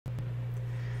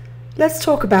Let's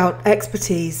talk about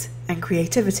expertise and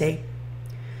creativity.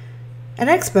 An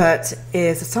expert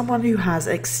is someone who has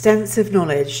extensive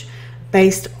knowledge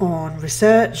based on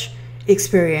research,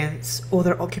 experience, or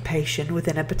their occupation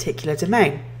within a particular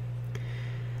domain.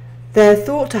 They're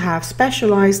thought to have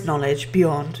specialized knowledge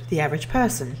beyond the average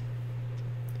person.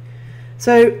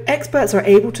 So experts are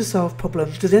able to solve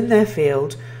problems within their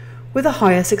field with a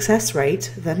higher success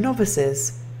rate than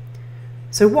novices.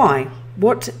 So why?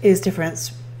 What is the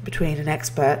difference between an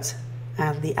expert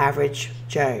and the average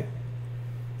Joe?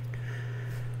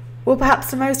 Well, perhaps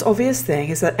the most obvious thing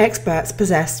is that experts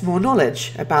possess more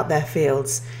knowledge about their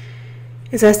fields.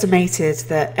 It's estimated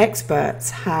that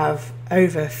experts have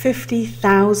over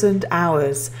 50,000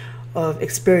 hours of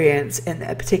experience in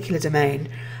a particular domain,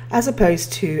 as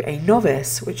opposed to a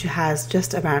novice, which has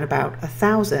just around about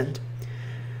 1,000.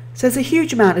 So there's a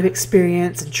huge amount of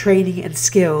experience and training and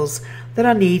skills that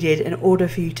are needed in order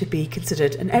for you to be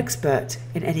considered an expert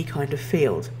in any kind of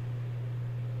field.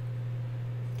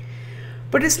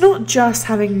 But it's not just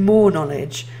having more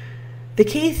knowledge. The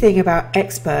key thing about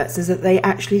experts is that they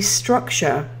actually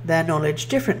structure their knowledge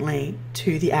differently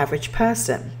to the average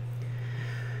person.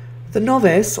 The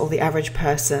novice, or the average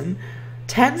person,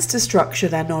 tends to structure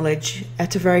their knowledge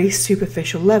at a very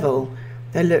superficial level.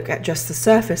 They look at just the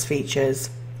surface features.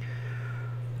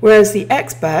 Whereas the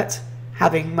expert,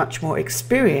 having much more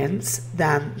experience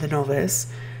than the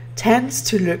novice, tends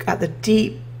to look at the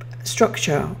deep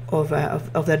structure of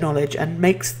their knowledge and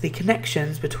makes the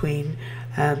connections between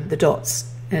the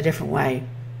dots in a different way.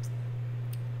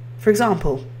 For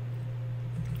example,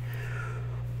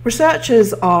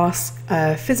 researchers ask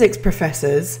physics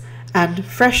professors and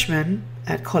freshmen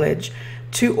at college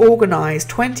to organize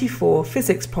 24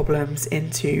 physics problems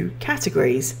into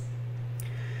categories.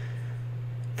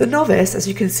 The novice, as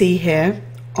you can see here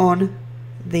on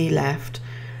the left,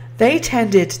 they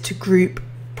tended to group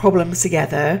problems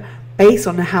together based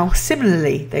on how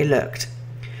similarly they looked.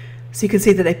 So you can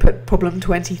see that they put problem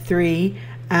 23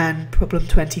 and problem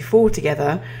 24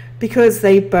 together because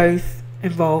they both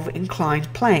involve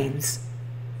inclined planes.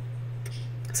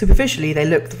 Superficially they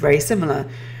look very similar,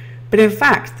 but in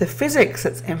fact the physics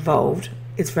that's involved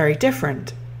is very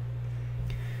different.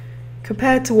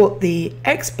 Compared to what the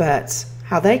experts,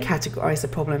 how they categorize the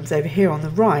problems over here on the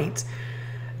right,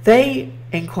 they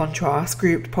in contrast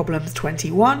grouped problems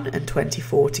 21 and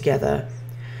 24 together.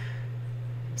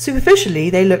 Superficially,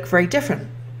 they look very different.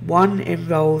 One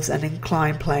involves an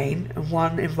inclined plane and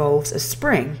one involves a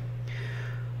spring.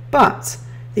 But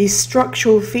the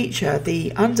structural feature,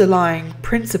 the underlying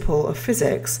principle of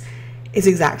physics, is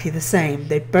exactly the same.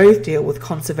 They both deal with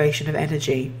conservation of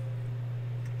energy.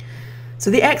 So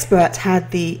the expert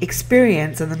had the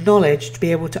experience and the knowledge to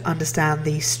be able to understand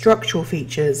the structural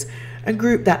features and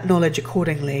group that knowledge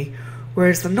accordingly,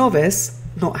 whereas the novice,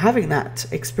 not having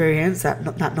that experience,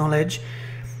 that knowledge,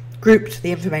 grouped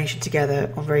the information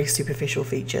together on very superficial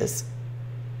features.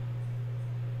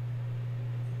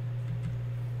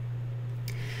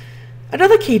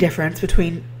 Another key difference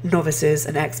between novices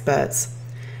and experts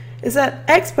is that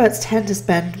experts tend to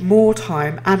spend more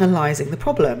time analysing the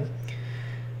problem.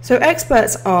 So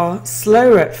experts are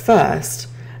slower at first.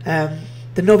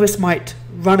 The novice might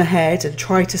run ahead and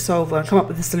try to solve and come up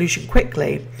with a solution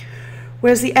quickly,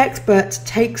 whereas the expert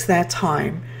takes their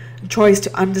time and tries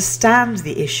to understand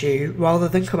the issue rather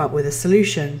than come up with a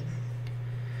solution.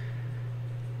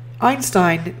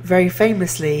 Einstein very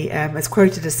famously is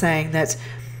quoted as saying that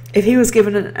if he was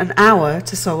given an hour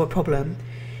to solve a problem,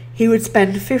 he would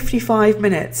spend 55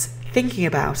 minutes thinking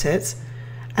about it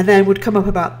and then would come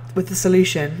up with the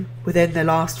solution within the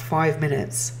last 5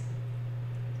 minutes.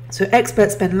 So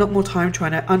experts spend a lot more time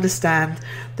trying to understand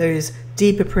those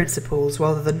deeper principles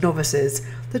rather than novices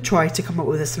that try to come up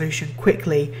with a solution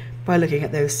quickly by looking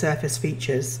at those surface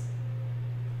features.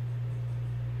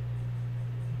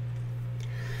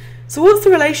 So what's the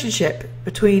relationship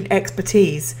between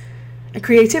expertise and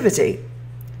creativity?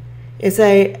 Is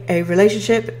there a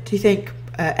relationship? Do you think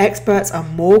experts are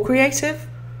more creative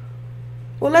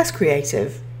or less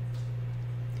creative?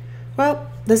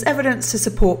 Well, there's evidence to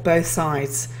support both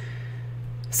sides.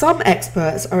 Some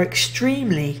experts are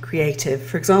extremely creative.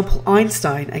 For example,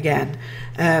 Einstein, again,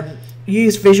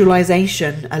 used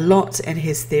visualization a lot in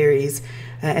his theories.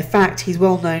 In fact, he's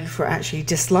well known for actually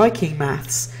disliking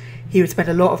maths. He would spend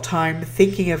a lot of time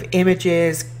thinking of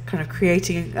images, kind of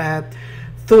creating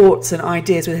thoughts and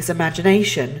ideas with his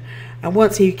imagination. And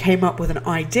once he came up with an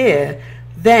idea,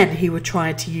 then he would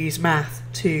try to use math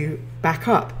to back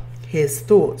up his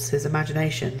thoughts, his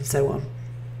imagination, and so on.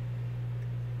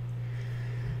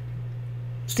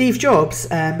 Steve Jobs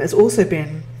has also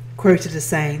been quoted as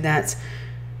saying that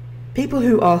People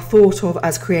who are thought of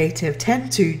as creative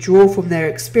tend to draw from their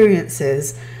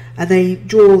experiences, and they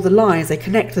draw the lines, they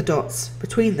connect the dots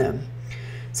between them.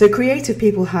 So creative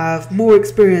people have more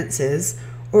experiences,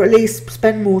 or at least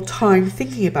spend more time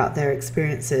thinking about their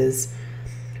experiences.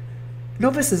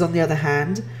 Novices, on the other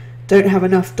hand, don't have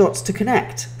enough dots to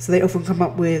connect, so they often come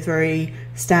up with very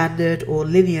standard or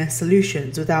linear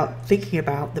solutions without thinking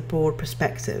about the broad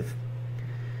perspective.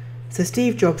 So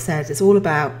Steve Jobs said it's all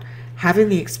about having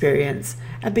the experience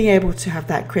and being able to have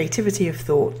that creativity of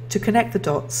thought to connect the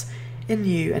dots in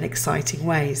new and exciting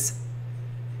ways.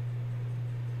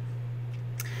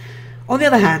 On the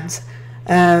other hand,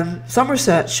 some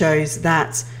research shows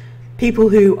that people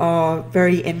who are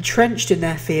very entrenched in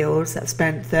their fields, that have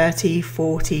spent 30,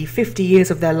 40, 50 years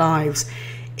of their lives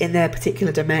in their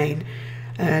particular domain,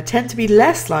 tend to be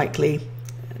less likely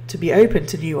to be open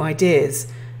to new ideas.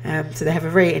 So they have a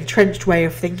very entrenched way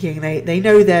of thinking. They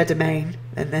know their domain,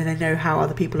 and then they know how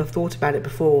other people have thought about it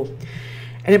before.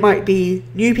 And it might be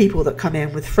new people that come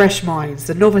in with fresh minds,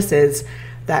 the novices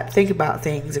that think about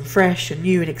things in fresh and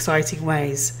new and exciting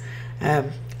ways,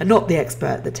 and not the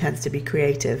expert that tends to be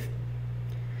creative.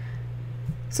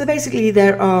 So basically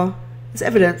there's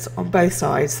evidence on both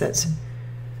sides that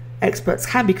experts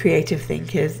can be creative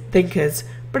thinkers,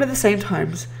 but at the same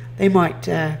time they might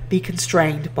be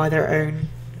constrained by their own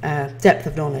depth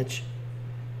of knowledge.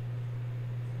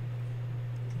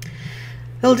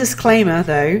 Little disclaimer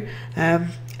though,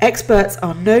 experts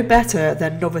are no better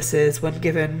than novices when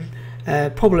given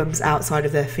problems outside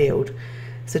of their field.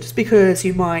 So just because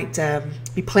you might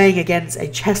be playing against a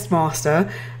chess master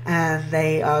and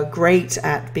they are great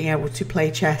at being able to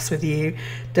play chess with you,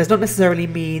 does not necessarily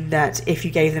mean that if you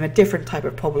gave them a different type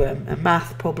of problem, a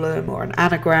math problem or an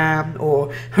anagram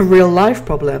or a real life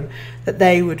problem, that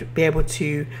they would be able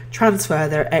to transfer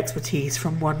their expertise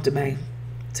from one domain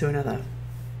to another.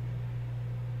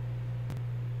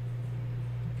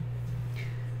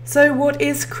 So what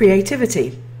is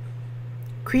creativity?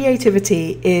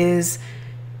 Creativity is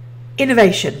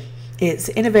innovation. It's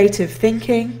innovative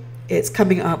thinking, it's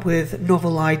coming up with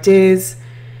novel ideas,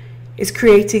 it's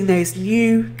creating those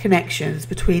new connections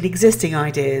between existing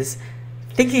ideas,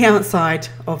 thinking outside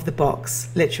of the box,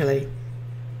 literally.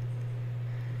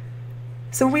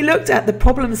 So when we looked at the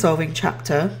problem-solving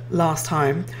chapter last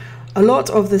time, a lot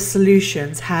of the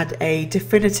solutions had a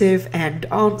definitive end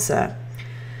answer.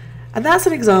 And that's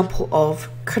an example of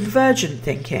convergent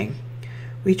thinking.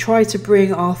 We try to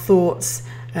bring our thoughts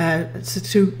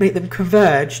to make them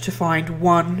converge to find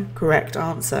one correct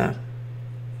answer.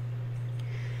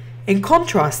 In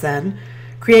contrast then,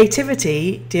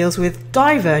 creativity deals with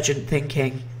divergent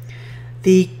thinking.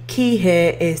 The key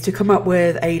here is to come up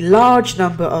with a large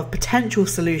number of potential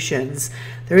solutions.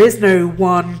 There is no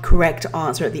one correct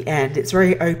answer at the end. It's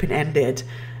very open-ended.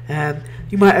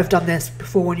 You might have done this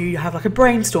before when you have like a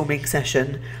brainstorming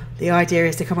session. The idea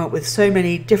is to come up with so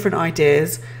many different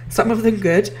ideas, some of them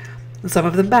good and some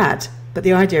of them bad, but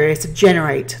the idea is to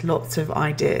generate lots of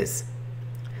ideas.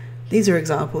 These are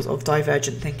examples of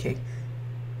divergent thinking.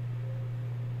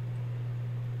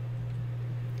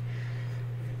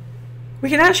 We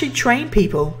can actually train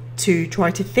people to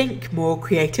try to think more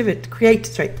creatively.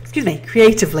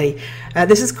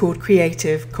 This is called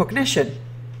creative cognition.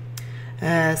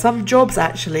 Some jobs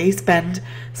actually spend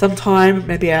some time,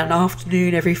 maybe an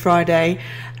afternoon every Friday,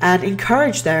 and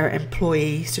encourage their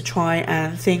employees to try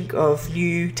and think of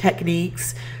new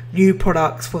techniques, new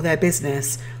products for their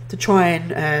business to try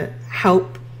and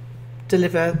help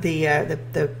deliver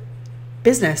the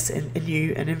business in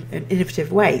new and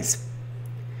innovative ways.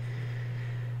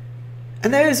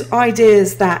 And those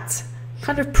ideas that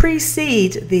kind of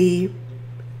precede the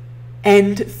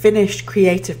end finished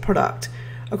creative product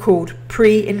are called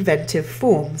pre-inventive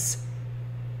forms.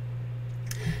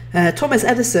 Thomas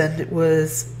Edison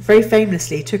very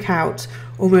famously took out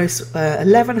almost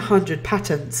 1,100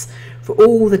 patents for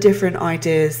all the different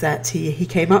ideas that he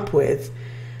came up with.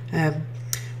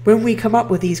 When we come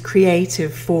up with these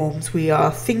creative forms, we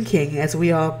are thinking as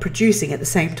we are producing at the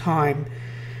same time.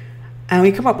 And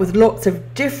we come up with lots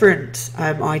of different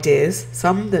ideas,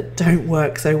 some that don't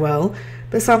work so well,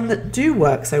 but some that do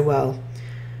work so well.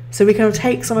 So we kind of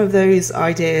take some of those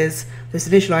ideas, those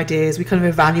initial ideas, we kind of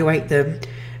evaluate them,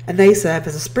 and they serve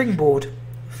as a springboard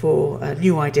for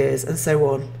new ideas and so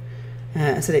on.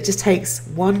 So it just takes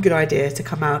one good idea to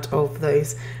come out of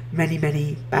those many,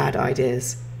 many bad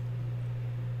ideas.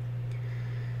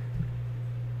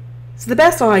 So the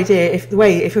best idea,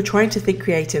 if you're trying to think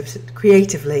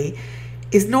creatively,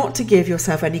 is not to give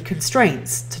yourself any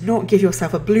constraints, to not give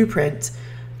yourself a blueprint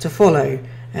to follow,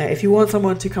 If you want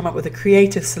someone to come up with a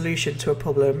creative solution to a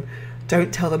problem,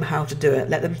 don't tell them how to do it.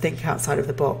 Let them think outside of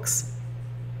the box.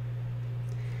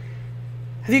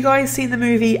 Have you guys seen the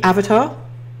movie Avatar?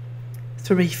 It's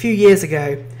from a few years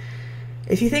ago.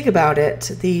 If you think about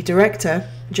it, the director,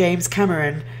 James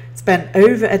Cameron, spent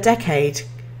over a decade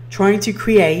trying to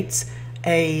create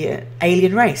an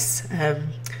alien race.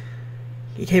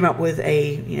 He came up with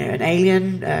an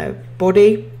alien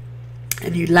body, a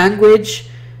new language,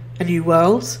 a new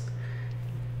world,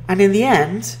 and in the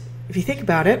end, if you think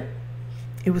about it,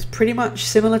 it was pretty much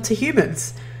similar to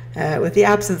humans, with the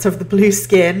absence of the blue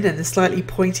skin and the slightly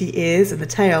pointy ears and the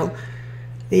tail.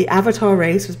 The Avatar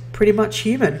race was pretty much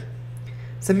human.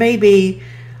 So maybe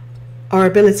our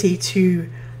ability to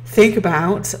think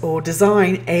about or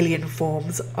design alien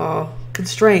forms are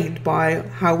constrained by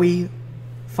how we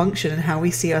function and how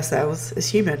we see ourselves as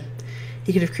human.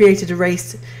 He could have created a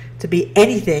race to be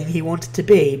anything he wanted to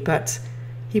be, but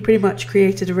he pretty much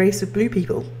created a race of blue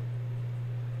people.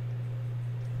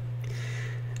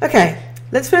 Okay,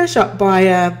 let's finish up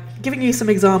by giving you some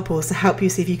examples to help you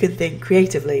see if you can think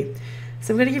creatively.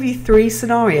 So I'm going to give you 3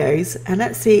 scenarios, and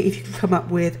let's see if you can come up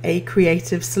with a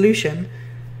creative solution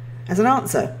as an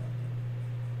answer.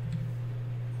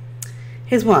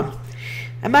 Here's one.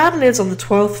 A man lives on the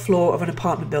 12th floor of an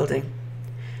apartment building.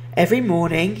 Every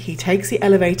morning, he takes the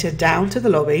elevator down to the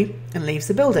lobby and leaves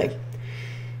the building.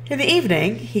 In the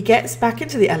evening, he gets back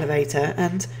into the elevator,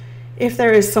 and if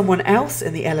there is someone else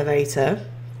in the elevator,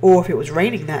 or if it was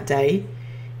raining that day,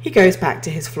 he goes back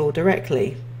to his floor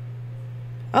directly.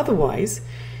 Otherwise,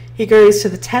 he goes to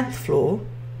the 10th floor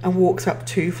and walks up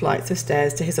 2 flights of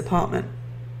stairs to his apartment.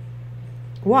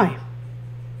 Why?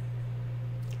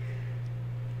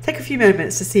 Take a few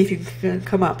moments to see if you can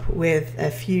come up with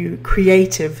a few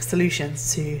creative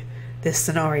solutions to this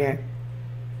scenario.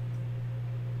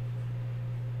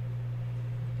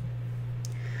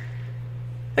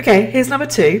 Okay, here's number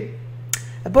 2.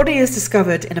 A body is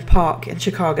discovered in a park in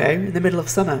Chicago in the middle of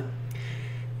summer.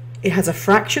 It has a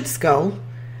fractured skull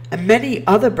and many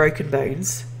other broken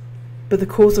bones, but the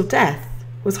cause of death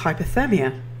was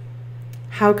hypothermia.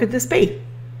 How could this be?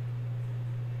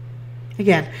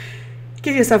 Again,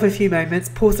 give yourself a few moments,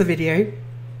 pause the video,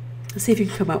 and see if you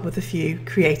can come up with a few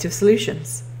creative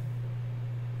solutions.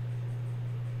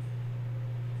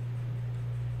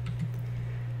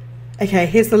 Okay,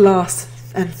 here's the last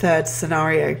and 3rd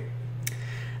scenario.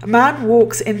 A man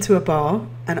walks into a bar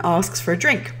and asks for a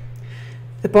drink.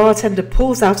 The bartender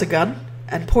pulls out a gun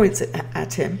and points it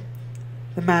at him.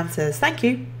 The man says thank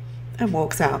you and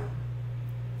walks out.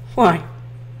 Why?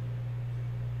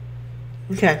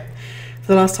 Okay, for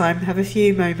the last time, have a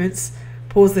few moments,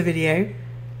 pause the video,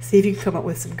 see if you can come up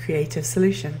with some creative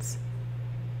solutions.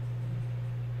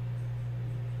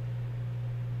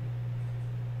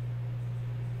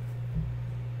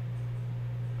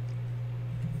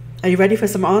 Are you ready for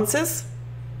some answers?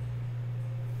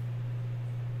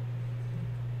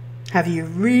 Have you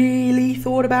really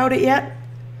thought about it yet?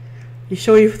 You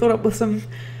sure you've thought up with some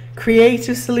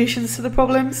creative solutions to the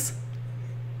problems?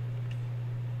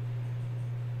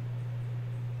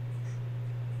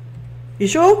 You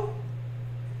sure?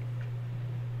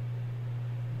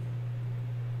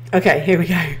 Okay, here we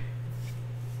go.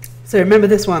 So remember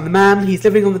this one. The man, he's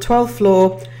living on the 12th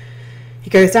floor. He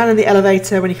goes down in the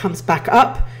elevator. When he comes back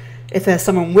up, if there's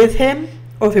someone with him,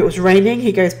 or if it was raining,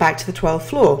 he goes back to the 12th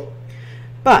floor.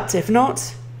 But if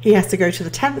not, he has to go to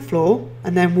the 10th floor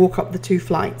and then walk up the 2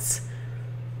 flights.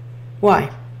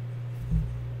 Why?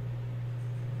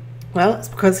 Well, it's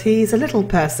because he's a little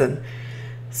person.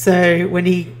 So when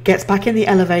he gets back in the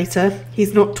elevator,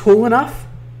 he's not tall enough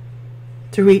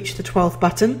to reach the 12th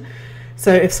button.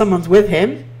 So if someone's with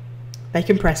him, they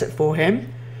can press it for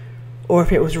him. Or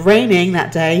if it was raining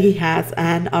that day, he has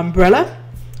an umbrella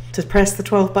to press the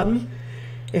 12th button.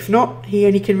 If not, he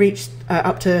only can reach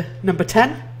up to number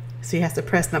 10. So he has to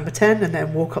press number 10 and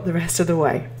then walk up the rest of the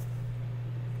way.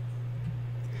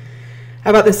 How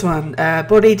about this one?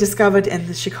 Body discovered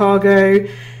in Chicago.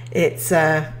 It's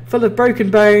full of broken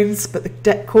bones, but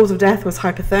the cause of death was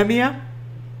hypothermia.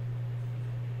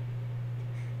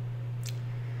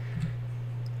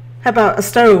 How about a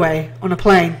stowaway on a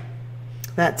plane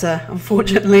that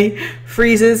unfortunately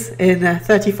freezes in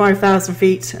 35,000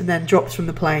 feet and then drops from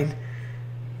the plane,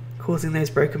 causing those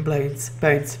broken bones.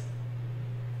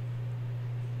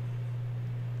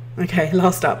 Okay,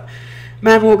 last up.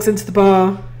 Man walks into the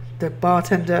bar. The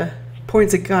bartender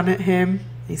points a gun at him.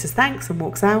 He says thanks and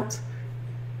walks out.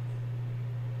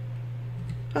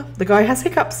 Oh, the guy has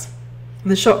hiccups,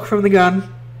 and the shock from the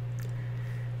gun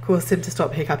caused him to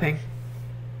stop hiccuping.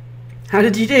 How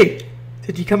did you do?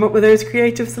 Did you come up with those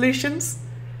creative solutions?